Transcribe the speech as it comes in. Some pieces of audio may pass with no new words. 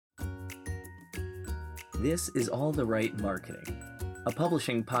This is All the Right Marketing, a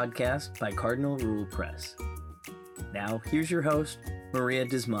publishing podcast by Cardinal Rule Press. Now, here's your host, Maria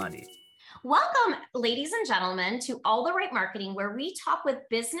Dismonti. Welcome, ladies and gentlemen, to All the Right Marketing, where we talk with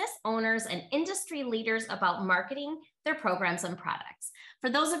business owners and industry leaders about marketing their programs and products. For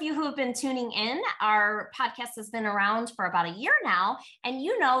those of you who have been tuning in, our podcast has been around for about a year now, and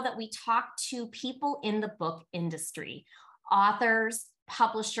you know that we talk to people in the book industry, authors,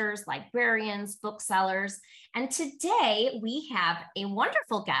 publishers, librarians, booksellers. And today we have a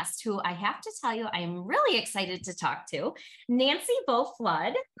wonderful guest who I have to tell you, I am really excited to talk to, Nancy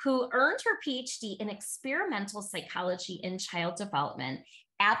Bowe-Flood, who earned her PhD in experimental psychology in child development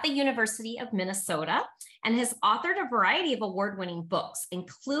at the University of Minnesota and has authored a variety of award-winning books,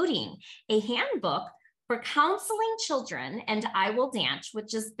 including a handbook for counseling children and I Will Dance,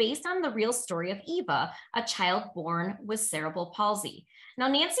 which is based on the real story of Eva, a child born with cerebral palsy. Now,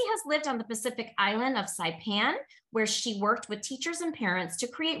 Nancy has lived on the Pacific island of Saipan, where she worked with teachers and parents to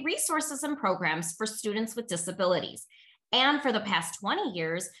create resources and programs for students with disabilities. And for the past 20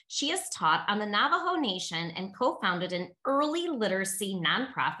 years, she has taught on the Navajo Nation and co-founded an early literacy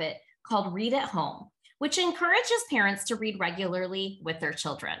nonprofit called Read at Home, which encourages parents to read regularly with their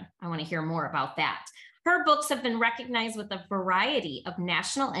children. I want to hear more about that. Her books have been recognized with a variety of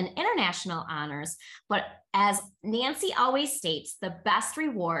national and international honors, but as Nancy always states, the best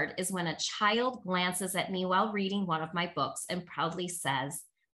reward is when a child glances at me while reading one of my books and proudly says,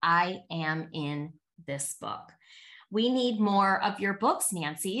 "I am in this book." We need more of your books,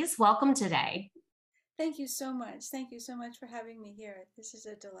 Nancy's. Welcome today. Thank you so much. Thank you so much for having me here. This is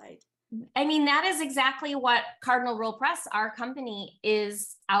a delight. I mean, that is exactly what Cardinal Rule Press, our company,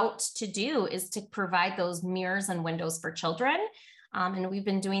 is out to do, is to provide those mirrors and windows for children. And we've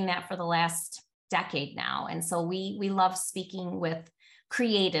been doing that for the last decade now. And so we love speaking with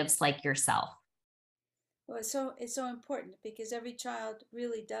creatives like yourself. Well, it's so important because every child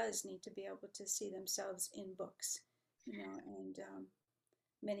really does need to be able to see themselves in books, and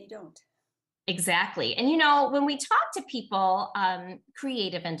many don't. Exactly. And, when we talk to people,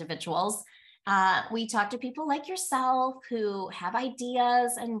 creative individuals, we talk to people like yourself who have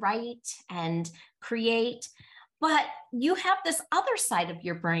ideas and write and create, but you have this other side of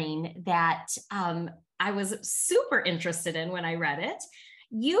your brain that I was super interested in when I read it.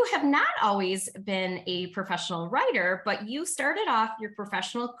 You have not always been a professional writer, but you started off your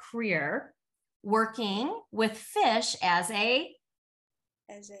professional career working with fish as a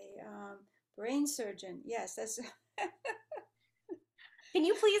brain surgeon. Yes, that's. Can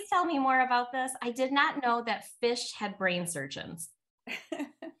you please tell me more about this? I did not know that fish had brain surgeons.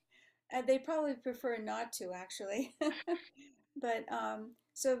 They probably prefer not to, actually. But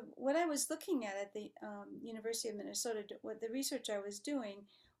so what I was looking at the University of Minnesota, what the research I was doing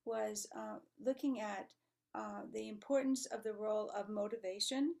was looking at the importance of the role of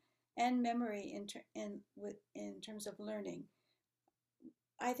motivation and memory in terms of learning.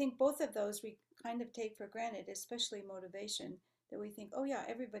 I think both of those we kind of take for granted, especially motivation, that we think, oh yeah,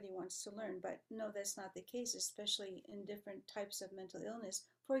 everybody wants to learn, but no, that's not the case, especially in different types of mental illness.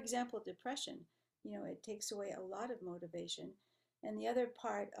 For example, depression, it takes away a lot of motivation. And the other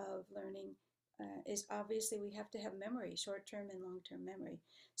part of learning is obviously we have to have memory, short-term and long-term memory.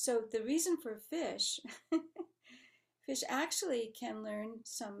 So the reason for fish, fish actually can learn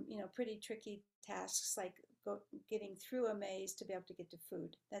some, pretty tricky tasks like getting through a maze to be able to get to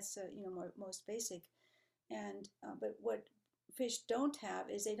food. That's most basic. And but what fish don't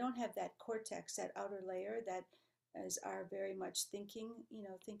have is they don't have that cortex, that outer layer that is our very much thinking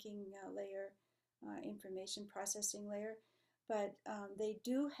layer, information processing layer. But they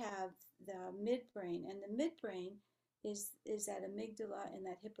do have the midbrain, and the midbrain is that amygdala and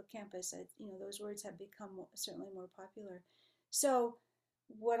that hippocampus. Those words have become certainly more popular. So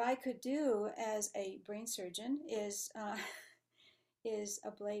what I could do as a brain surgeon is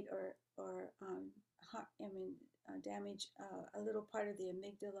ablate or damage a little part of the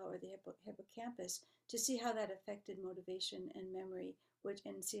amygdala or the hippocampus to see how that affected motivation and memory,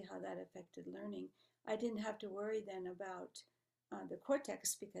 and see how that affected learning. I didn't have to worry then about the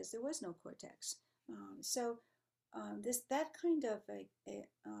cortex because there was no cortex. That kind of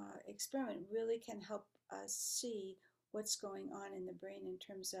experiment really can help us see what's going on in the brain in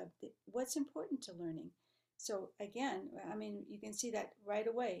terms of what's important to learning. So again, you can see that right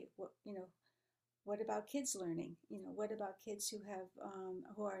away. What about kids learning? What about kids who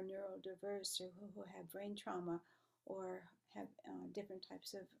are neurodiverse or who have brain trauma or have different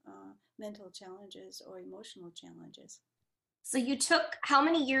types of mental challenges or emotional challenges? So how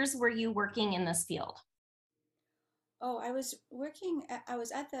many years were you working in this field? Oh, I was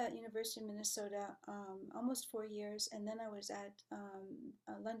at the University of Minnesota almost 4 years, and then I was at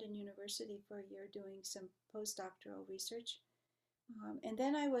London University for a year doing some postdoctoral research. And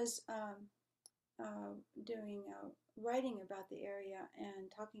then I was doing writing about the area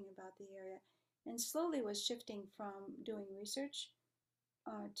and talking about the area, and slowly was shifting from doing research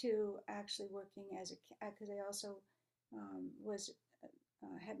to actually working as because I also was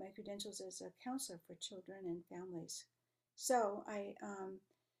had my credentials as a counselor for children and families. So I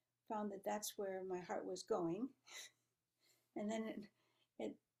found that that's where my heart was going, and then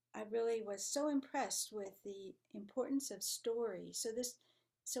I really was so impressed with the importance of story.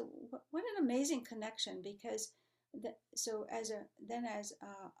 So what an amazing connection, because so as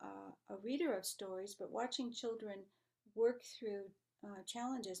a reader of stories, but watching children work through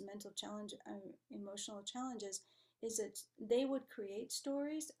challenges, mental challenge, emotional challenges, is that they would create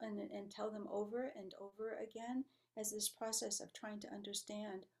stories and tell them over and over again as this process of trying to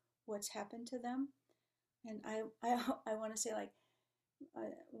understand what's happened to them. And I want to say, like,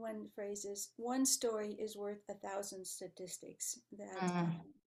 one phrase is, one story is worth 1,000 statistics. That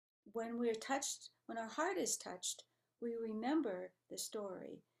when we're touched, when our heart is touched, we remember the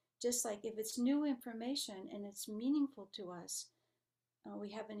story. Just like if it's new information and it's meaningful to us, we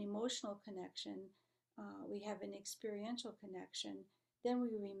have an emotional connection, we have an experiential connection, then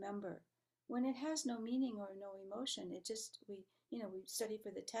we remember. When it has no meaning or no emotion, it just, we study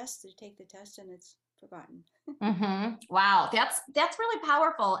for the test, we take the test, and it's forgotten. Wow, that's really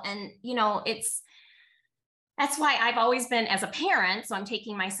powerful. And that's why I've always been, as a parent, so I'm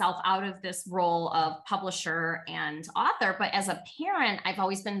taking myself out of this role of publisher and author, but as a parent, I've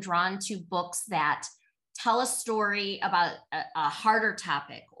always been drawn to books that tell a story about a harder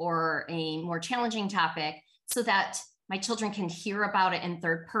topic or a more challenging topic, so that my children can hear about it in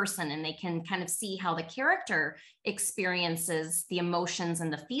third person, and they can kind of see how the character experiences the emotions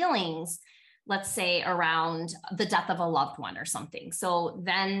and the feelings, let's say around the death of a loved one or something. So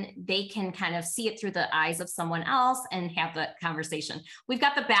then they can kind of see it through the eyes of someone else and have the conversation. We've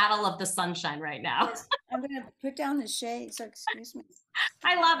got the battle of the sunshine right now. Yes, I'm going to put down the shade, so excuse me.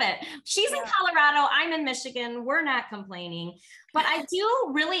 I love it. She's in Colorado. I'm in Michigan. We're not complaining, but I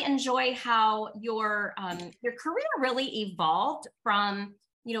do really enjoy how your career really evolved from,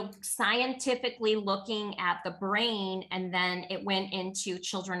 scientifically looking at the brain, and then it went into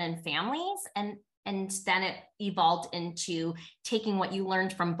children and families, and then it evolved into taking what you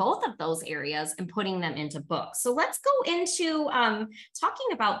learned from both of those areas and putting them into books. So let's go into talking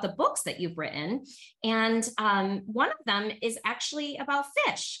about the books that you've written. And one of them is actually about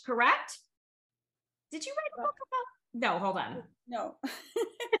fish, correct? Did you write a book about? No, hold on. No.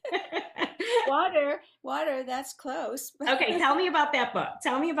 Water, that's close. Okay, tell me about that book.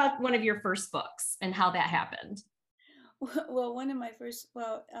 Tell me about one of your first books and how that happened. Well, one of my first,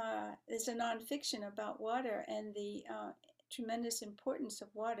 it's a nonfiction about water and the tremendous importance of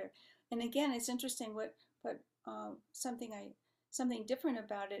water. And again, it's interesting what something different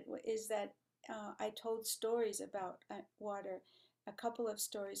about it is that I told stories about water, a couple of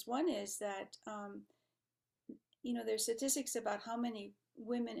stories. One is that there's statistics about how many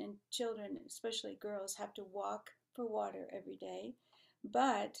women and children, especially girls, have to walk for water every day,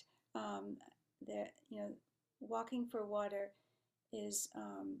 but walking for water is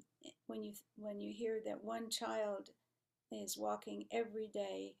when you hear that one child is walking every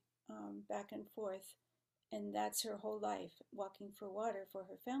day back and forth, and that's her whole life, walking for water for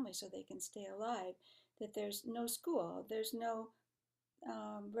her family so they can stay alive, that there's no school, there's no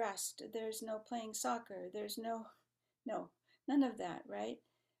rest, there's no playing soccer, there's none of that, right?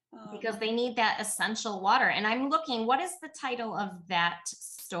 Because they need that essential water. And I'm looking, what is the title of that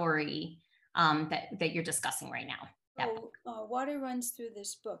story that you're discussing right now? Water runs through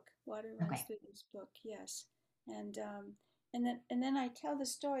this book. Water runs through this book, yes. And then I tell the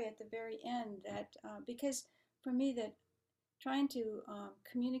story at the very end that because for me, that trying to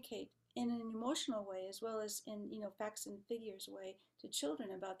communicate in an emotional way as well as in facts and figures way to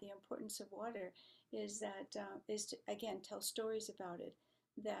children about the importance of water is to again tell stories about it.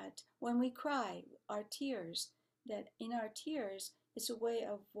 That when we cry, our tears, that in our tears, it's a way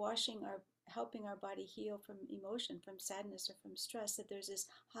of helping our body heal from emotion, from sadness, or from stress, that there's this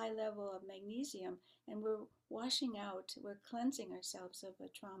high level of magnesium, and we're washing out, we're cleansing ourselves of a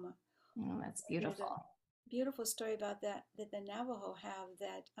trauma. Oh, that's beautiful. Beautiful story about that the Navajo have,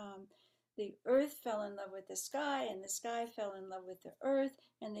 that the earth fell in love with the sky, and the sky fell in love with the earth,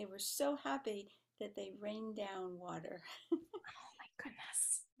 and they were so happy that they rained down water. Oh my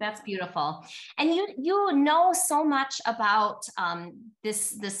goodness, that's beautiful. And you know so much about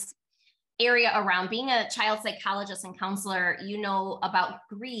this area around being a child psychologist and counselor, you know about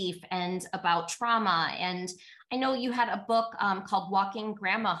grief and about trauma. And I know you had a book called Walking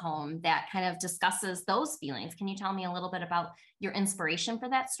Grandma Home that kind of discusses those feelings. Can you tell me a little bit about your inspiration for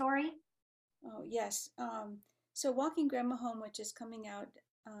that story? Oh, yes. So Walking Grandma Home, which is coming out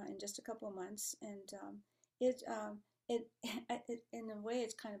in just a couple of months, and it, it, in a way,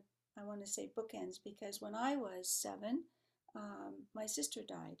 it's kind of, I want to say bookends, because when I was 7, my sister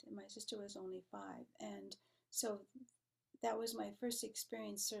died, and my sister was only 5, and so that was my first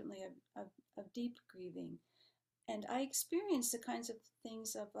experience, certainly of deep grieving. And I experienced the kinds of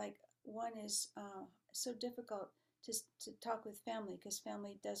things of like, one is so difficult to talk with family because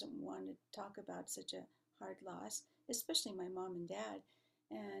family doesn't want to talk about such a hard loss, especially my mom and dad,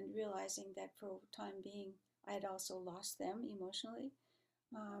 and realizing that for a time being, I had also lost them emotionally.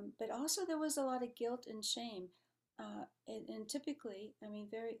 But also there was a lot of guilt and shame. And typically, I mean,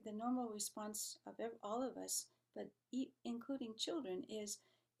 the normal response of all of us, but including children, is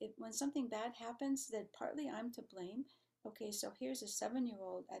if when something bad happens, that partly I'm to blame. Okay, so here's a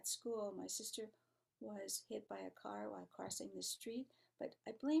 7-year-old at school. My sister was hit by a car while crossing the street, but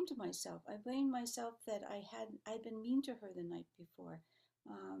I blamed myself. I blamed myself that I'd been mean to her the night before.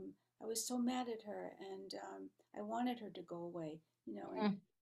 I was so mad at her, and I wanted her to go away. And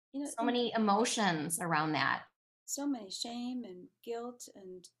Mm. So and many emotions around that. so many shame and guilt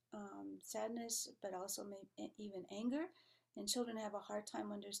and sadness, but also even anger. And children have a hard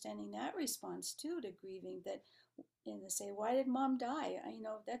time understanding that response too to grieving. That, and they say, "Why did mom die?"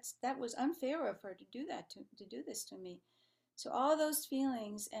 That was unfair of her to do that to do this to me. So all those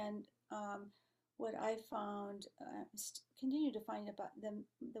feelings and what I found, continue to find about them,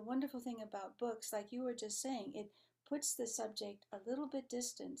 the wonderful thing about books, like you were just saying, it puts the subject a little bit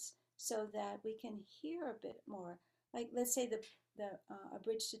distance so that we can hear a bit more. Like let's say the A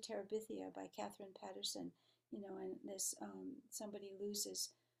Bridge to Terabithia by Catherine Patterson, and this somebody loses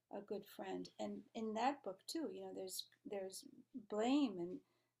a good friend, and in that book too, there's blame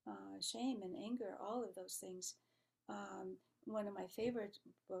and shame and anger, all of those things. Um, One of my favorite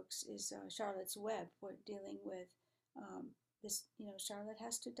books is Charlotte's Web, dealing with this. Charlotte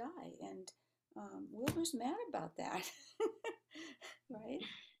has to die, and Wilbur's mad about that, right? Uh,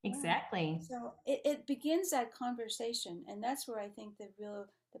 Exactly. so it begins that conversation, and that's where I think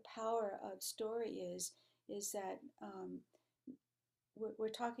the power of story is that we're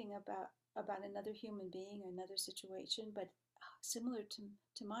talking about another human being, another situation, but similar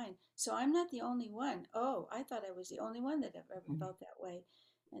to mine. So I'm not the only one. Oh, I thought I was the only one that ever felt that way.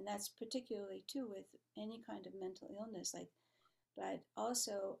 And that's particularly too with any kind of mental illness. But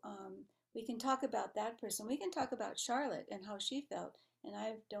also, we can talk about that person. We can talk about Charlotte and how she felt, and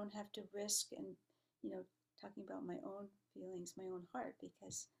I don't have to risk and talking about my own feelings, my own heart,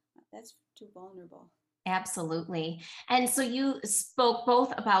 because that's too vulnerable. Absolutely. And so you spoke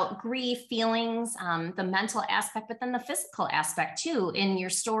both about grief, feelings, the mental aspect, but then the physical aspect too in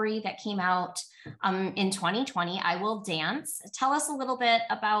your story that came out in 2020, I Will Dance. Tell us a little bit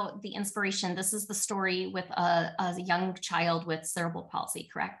about the inspiration. This is the story with a young child with cerebral palsy,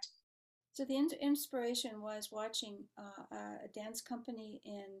 correct? So the inspiration was watching a dance company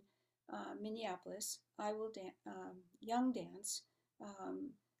in Minneapolis, I Will Young Dance.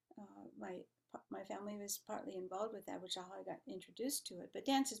 Um, my family was partly involved with that, which is how I got introduced to it. But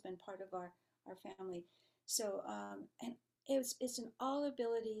dance has been part of our family. So and it's an all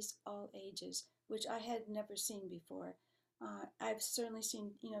abilities, all ages, which I had never seen before. I've certainly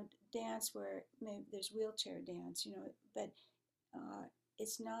seen dance where maybe there's wheelchair dance, but uh,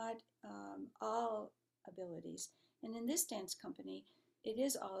 it's not all abilities. And in this dance company, it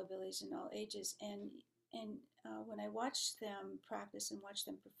is all abilities and all ages. And when I watched them practice and watch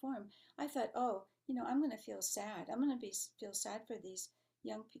them perform, I thought, oh, I'm going to feel sad. I'm going to feel sad for the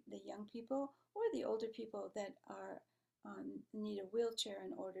young people or the older people that are need a wheelchair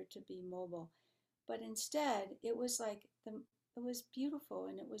in order to be mobile. But instead, it was beautiful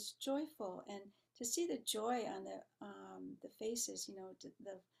and it was joyful, and to see the joy on the faces,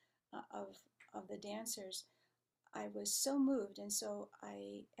 of the dancers, I was so moved, and so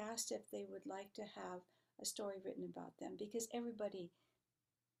I asked if they would like to have a story written about them because everybody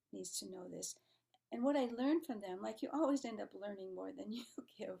needs to know this. And what I learned from them, like you always end up learning more than you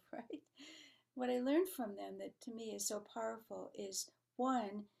give, right? What I learned from them that to me is so powerful is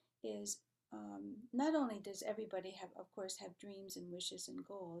one is not only does everybody have, of course, have dreams and wishes and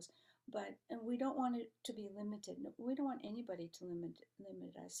goals, but and we don't want it to be limited. We don't want anybody to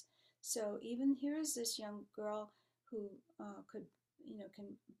limit us. So even here is this young girl who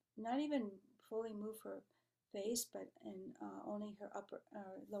can not even fully move her face, but and only her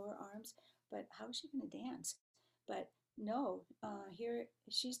lower arms. But how is she going to dance? But no, here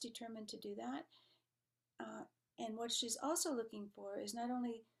she's determined to do that. And what she's also looking for is not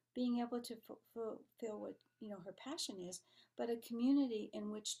only being able to fulfill what her passion is, but a community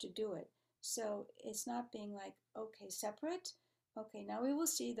in which to do it. So it's not being like, okay, separate. Okay, now we will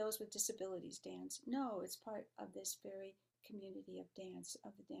see those with disabilities dance. No, it's part of this very community of dance,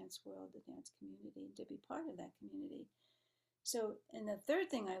 of the dance world, the dance community, to be part of that community. So, and the third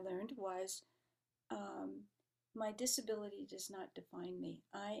thing I learned was my disability does not define me.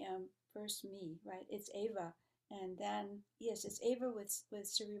 I am first me, right? It's Ava. And then, yes, it's Ava with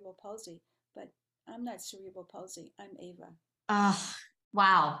cerebral palsy, but I'm not cerebral palsy. I'm Ava. Oh,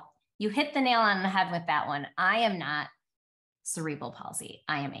 wow. You hit the nail on the head with that one. I am not cerebral palsy.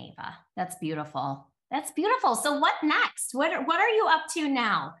 I am Ava. That's beautiful. That's beautiful. So what next? What are you up to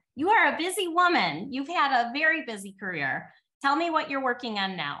now? You are a busy woman. You've had a very busy career. Tell me what you're working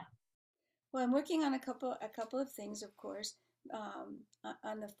on now. Well, I'm working on a couple of things, of course.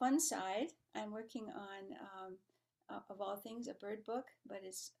 On the fun side, I'm working on, of all things, a bird book, but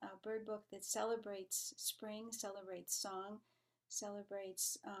it's a bird book that celebrates spring, celebrates song,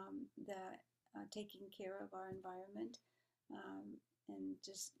 celebrates the taking care of our environment, and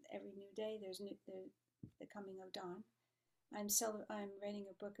just every new day there's the coming of dawn. I'm writing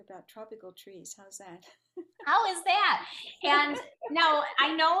a book about tropical trees. How's that? How is that? And now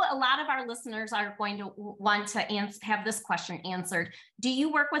I know a lot of our listeners are going to want to have this question answered. Do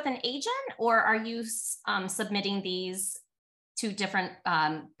you work with an agent, or are you submitting these to different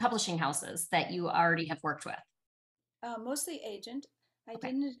publishing houses that you already have worked with? Mostly agent. I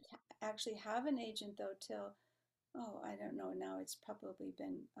didn't actually have an agent though till, I don't know, now it's probably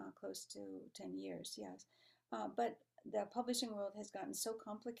been close to 10 years, yes. But the publishing world has gotten so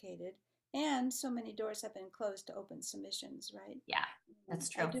complicated, and so many doors have been closed to open submissions, right? Yeah, that's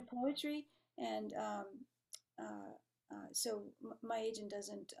true. I do poetry, and so my agent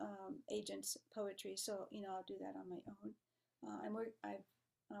doesn't agents poetry, so I'll do that on my own. I've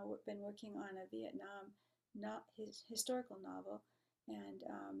been working on a Vietnam historical novel, and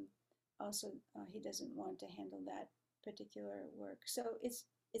also he doesn't want to handle that particular work. So it's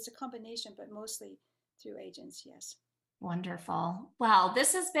a combination, but mostly through agents, yes. Wonderful. Well,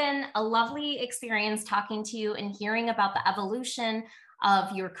 this has been a lovely experience talking to you and hearing about the evolution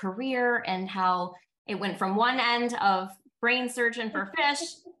of your career and how it went from one end of brain surgeon for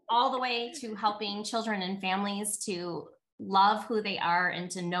fish all the way to helping children and families to love who they are and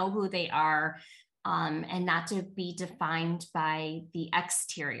to know who they are, and not to be defined by the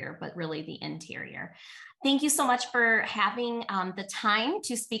exterior, but really the interior. Thank you so much for having the time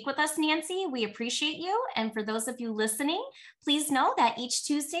to speak with us, Nancy. We appreciate you. And for those of you listening, please know that each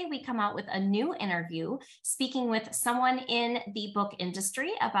Tuesday we come out with a new interview, speaking with someone in the book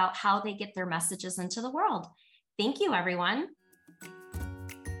industry about how they get their messages into the world. Thank you, everyone.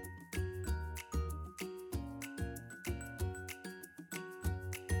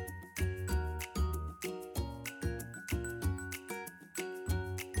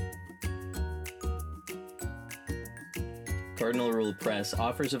 Cardinal Rule Press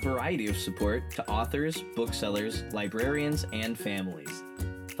offers a variety of support to authors, booksellers, librarians, and families.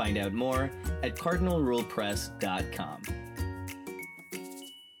 Find out more at cardinalrulepress.com.